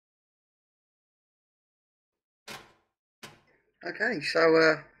Okay,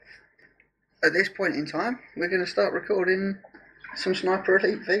 so at this point in time, we're going to start recording some Sniper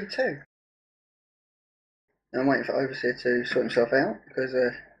Elite V2. I'm waiting for Overseer to sort himself out because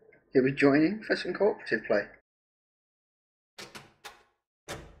he'll be joining for some cooperative play.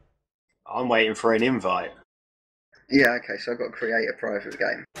 I'm waiting for an invite. Yeah, okay, so I've got to create a private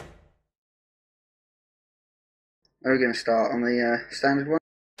game. Are we going to start on the standard one?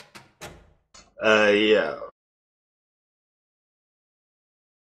 Yeah.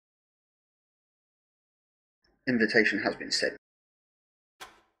 Invitation has been sent.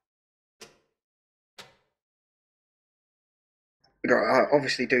 I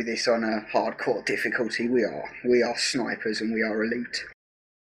obviously do this on a hardcore difficulty. We are snipers and we are elite.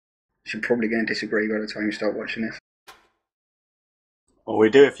 You're probably going to disagree by the time you start watching this. Well, we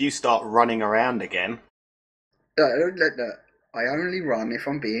do if you start running around again. Look, I only run if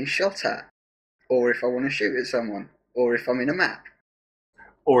I'm being shot at, or if I want to shoot at someone, or if I'm in a map.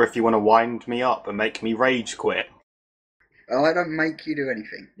 Or if you want to wind me up and make me rage quit. I don't make you do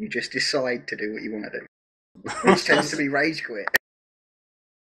anything. You just decide to do what you want to do. Which tends to be rage quit.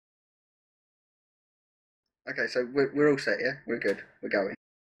 Okay, so we're all set, yeah? We're good. We're going.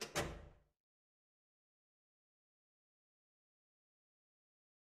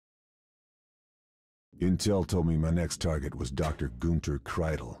 Intel told me my next target was Dr. Gunter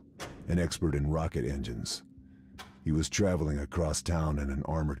Kreidel, an expert in rocket engines. He was traveling across town in an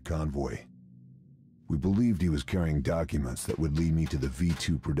armored convoy. We believed he was carrying documents that would lead me to the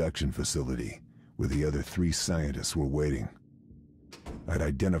V2 production facility, where the other 3 scientists were waiting. I'd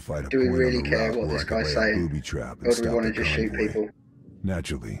identified a Do we point really on the care route what where this I could guy's lay a saying? booby trap and Or do we stop want the to just shoot convoy. people?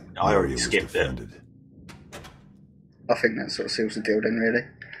 Naturally, I already Mario was skipped it. defended. I think that sort of seals the deal then, really.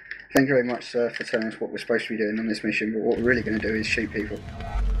 Thank you very much, sir, for telling us what we're supposed to be doing on this mission, but what we're really going to do is shoot people.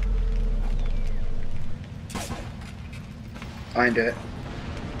 I ain't do it.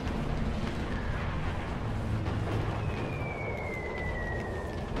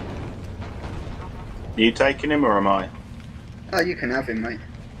 Are you taking him or am I? Oh, you can have him, mate.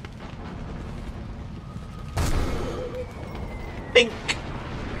 Bink!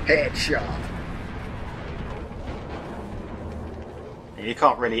 Headshot. You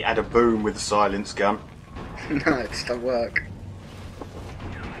can't really add a boom with a silence gun. No, it just don't work.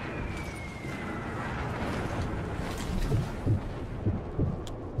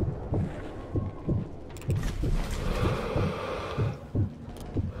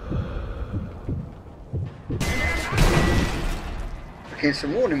 Okay,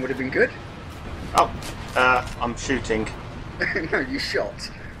 some warning would have been good. Oh, I'm shooting. No, you shot.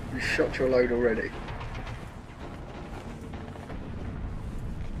 You shot your load already.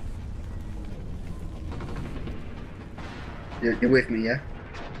 You're with me, yeah?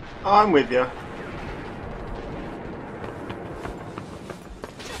 I'm with you.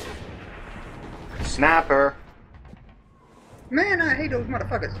 Snapper! Man, I hate those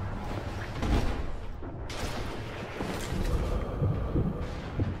motherfuckers.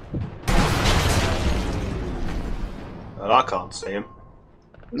 Well, I can't see him.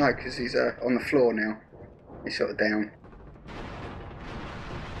 No, because he's on the floor now. He's sort of down.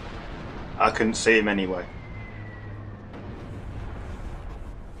 I couldn't see him anyway.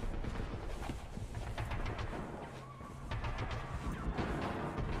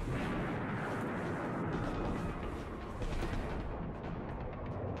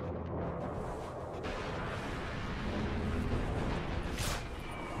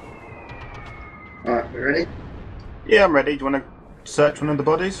 Alright, we ready? Yeah, I'm ready. Do you want to search one of the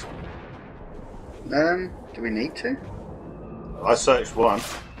bodies? Do we need to? I searched one.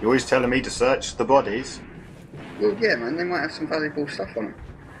 You're always telling me to search the bodies. Well, yeah, man, they might have some valuable stuff on them.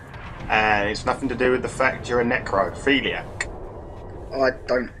 And it's nothing to do with the fact you're a necrophiliac. I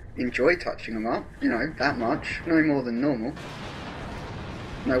don't enjoy touching them up, you know, that much. No more than normal.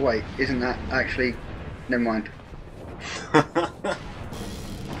 No, wait, isn't that actually... Never mind.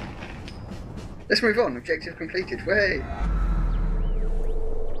 Let's move on. Objective completed. Way.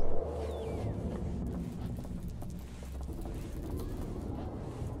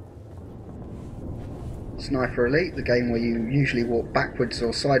 Sniper Elite, the game where you usually walk backwards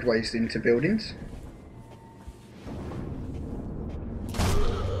or sideways into buildings.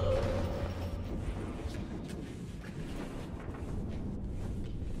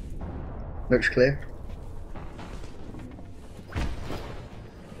 Looks clear.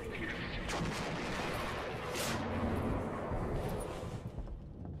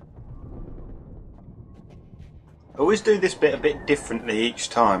 I always do this bit a bit differently each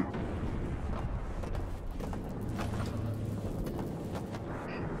time.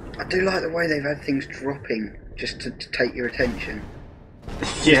 I do like the way they've had things dropping just to take your attention.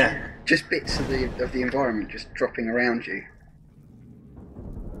 Yeah. Just bits of the environment just dropping around you.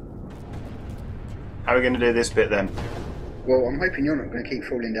 How are we going to do this bit then? Well, I'm hoping you're not going to keep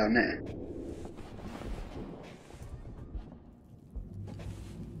falling down there.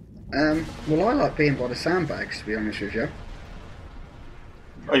 Well, I like being by the sandbags, to be honest with you.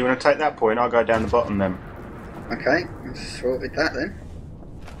 Oh, you want to take that point? I'll go down the bottom then. Okay, let's sorted that then.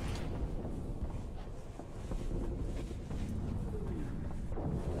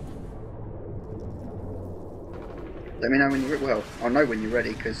 Let me know when you're... Well, I'll know when you're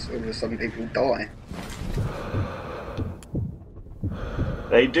ready, because all of a sudden people die.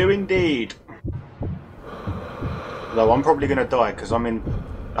 They do indeed. Though I'm probably going to die, because I'm in...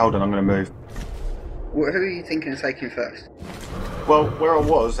 Hold on, I'm going to move. Well, who are you thinking of taking first? Well, where I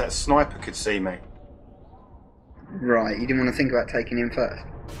was, that sniper could see me. Right, you didn't want to think about taking him first?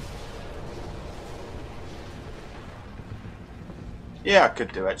 Yeah, I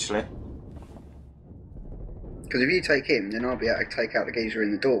could do, actually. Because if you take him, then I'll be able to take out the geezer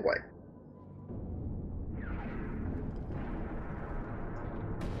in the doorway.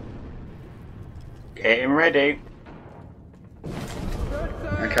 Getting ready.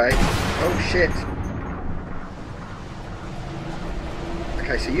 Okay. Oh shit.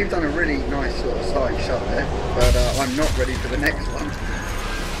 Okay, so you've done a really nice sort of side shot there, but I'm not ready for the next one.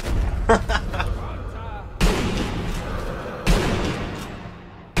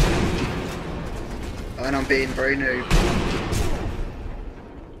 And I'm being very noob.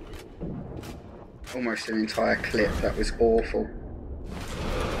 Almost an entire clip, that was awful.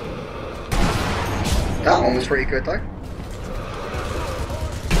 That one was pretty good though.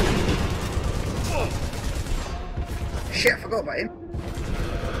 Shit, I forgot about him.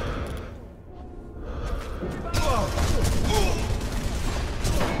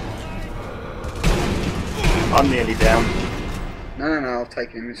 I'm nearly down. No, I've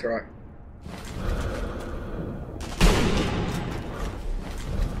taken him, it's alright.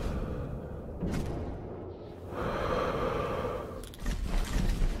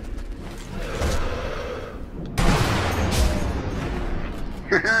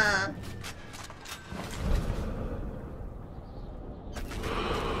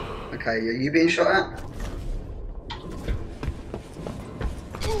 Okay, are you being shot at?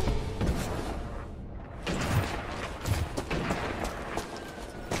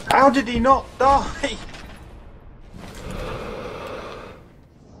 How did he not die?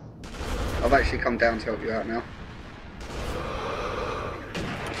 I've actually come down to help you out now.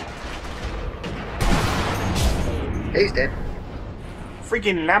 He's dead.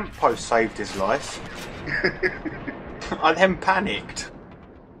 Friggin' lamppost saved his life. I then panicked.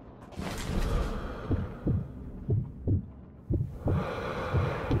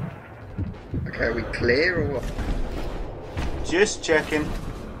 Okay, are we clear or what? Just checking.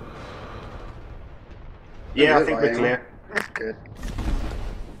 Yeah, I think we're clear. Good.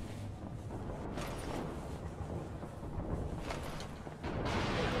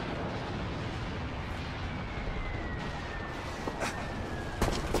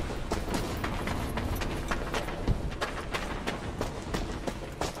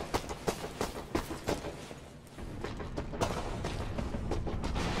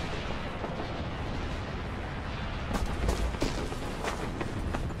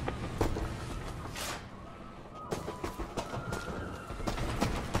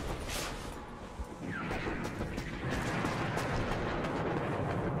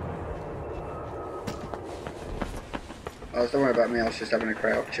 Oh, don't worry about me, I was just having a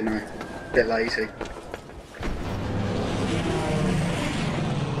crouch, you know. A bit lazy.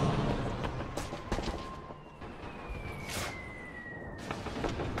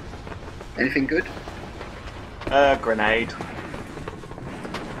 Anything good? Grenade.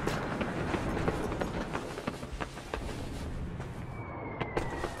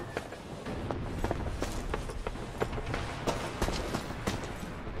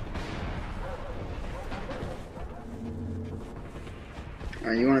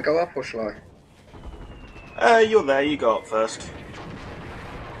 You want to go up or shall I? You're there, you go up first.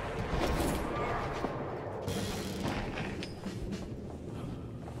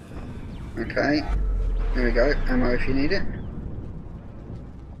 Okay, there we go, ammo if you need it.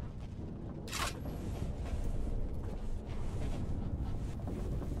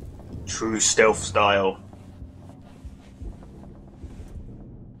 True stealth style.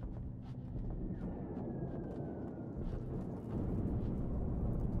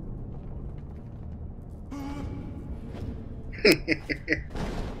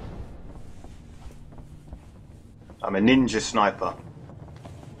 I'm a ninja sniper.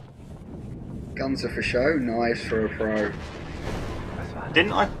 Guns are for show, knives for a pro.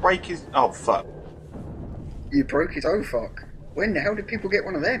 Didn't I break his... Oh, fuck. You broke his... Oh, fuck. When the hell did people get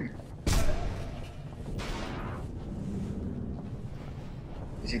one of them?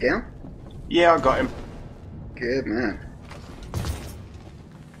 Is he down? Yeah, I got him. Good man.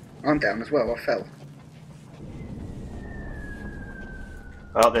 I'm down as well, I fell.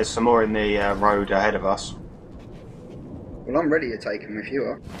 Well, there's some more in the road ahead of us. Well, I'm ready to take him if you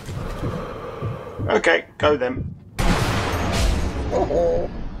are. Okay, go then. Oh!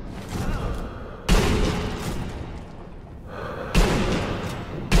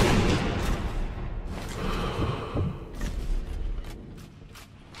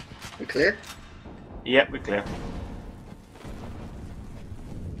 We clear? Yep, we're clear.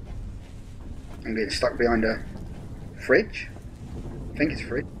 I'm getting stuck behind a fridge. I think it's a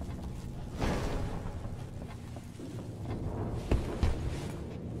fridge.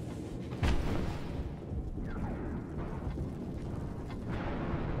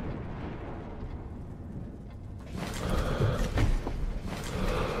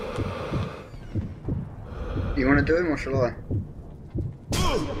 You want to do him or shall I?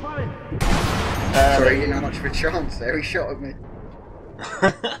 Sorry, you didn't have much of a chance there, he shot at me.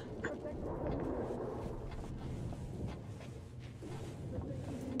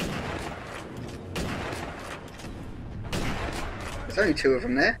 There's only 2 of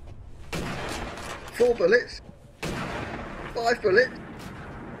them there. 4 bullets. 5 bullets.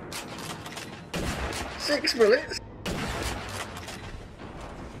 6 bullets.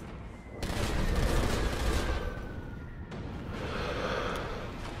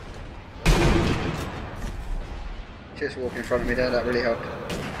 Just walk in front of me there, that really helped.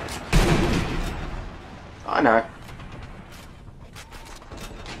 I know.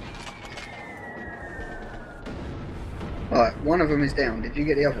 Right, one of them is down. Did you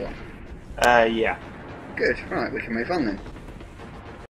get the other one? Yeah. Good, right, we can move on then.